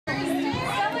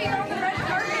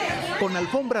Con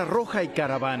alfombra roja y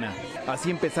caravana.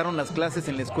 Así empezaron las clases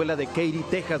en la escuela de Katy,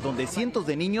 Texas, donde cientos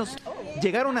de niños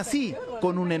llegaron así,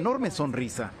 con una enorme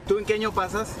sonrisa. ¿Tú en qué año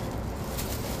pasas?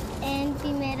 En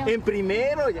primero. En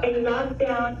primero.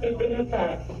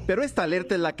 Pero esta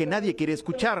alerta es la que nadie quiere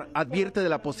escuchar. Advierte de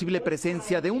la posible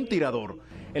presencia de un tirador.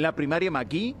 En la primaria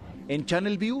McGee, en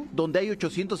Channel View, donde hay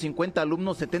 850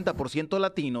 alumnos, 70%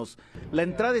 latinos, la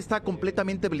entrada está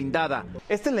completamente blindada.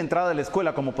 Esta es la entrada de la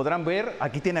escuela, como podrán ver,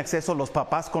 aquí tiene acceso los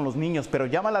papás con los niños, pero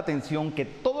llama la atención que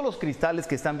todos los cristales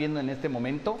que están viendo en este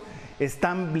momento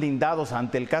están blindados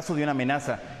ante el caso de una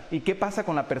amenaza. ¿Y qué pasa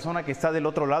con la persona que está del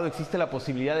otro lado? Existe la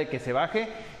posibilidad de que se baje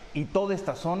y toda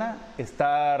esta zona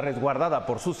está resguardada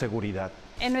por su seguridad.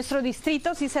 En nuestro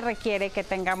distrito sí se requiere que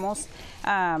tengamos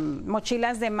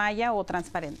mochilas de malla o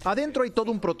transparente. Adentro hay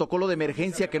todo un protocolo de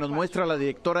emergencia que nos muestra la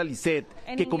directora Lisette,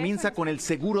 que comienza con el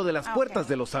seguro de las puertas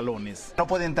de los salones. No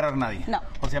puede entrar nadie. No.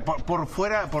 O sea, por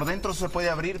fuera, por dentro se puede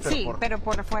abrir, pero sí, pero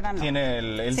por fuera no. Tiene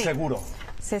el sí. seguro.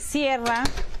 Se cierra,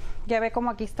 ya ve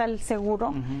como aquí está el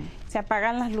seguro, se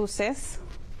apagan las luces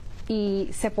y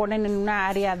se ponen en una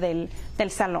área del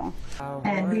salón.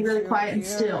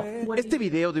 Este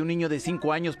video de un niño de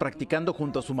 5 años practicando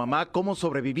junto a su mamá cómo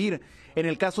sobrevivir en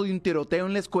el caso de un tiroteo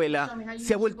en la escuela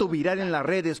se ha vuelto viral en las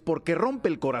redes porque rompe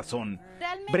el corazón.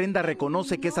 Brenda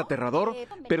reconoce que es aterrador,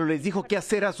 pero les dijo qué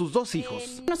hacer a sus 2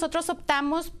 hijos. Nosotros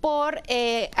optamos por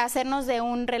hacernos de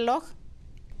un reloj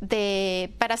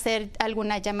para hacer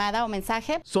alguna llamada o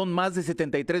mensaje. Son más de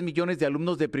 73 millones de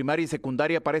alumnos de primaria y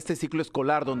secundaria para este ciclo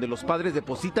escolar, donde los padres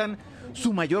depositan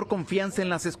su mayor confianza en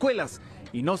las escuelas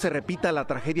y no se repita la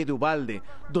tragedia de Uvalde,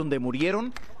 donde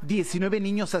murieron 19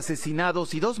 niños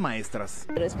asesinados y 2 maestras.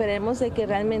 Pero esperemos de que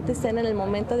realmente estén en el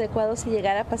momento adecuado si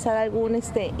llegara a pasar algún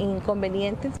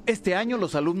inconveniente. Este año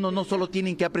los alumnos no solo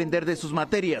tienen que aprender de sus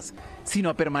materias, sino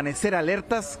a permanecer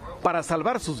alertas para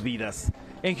salvar sus vidas.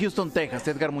 En Houston, Texas,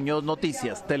 Edgar Muñoz,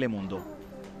 Noticias Telemundo.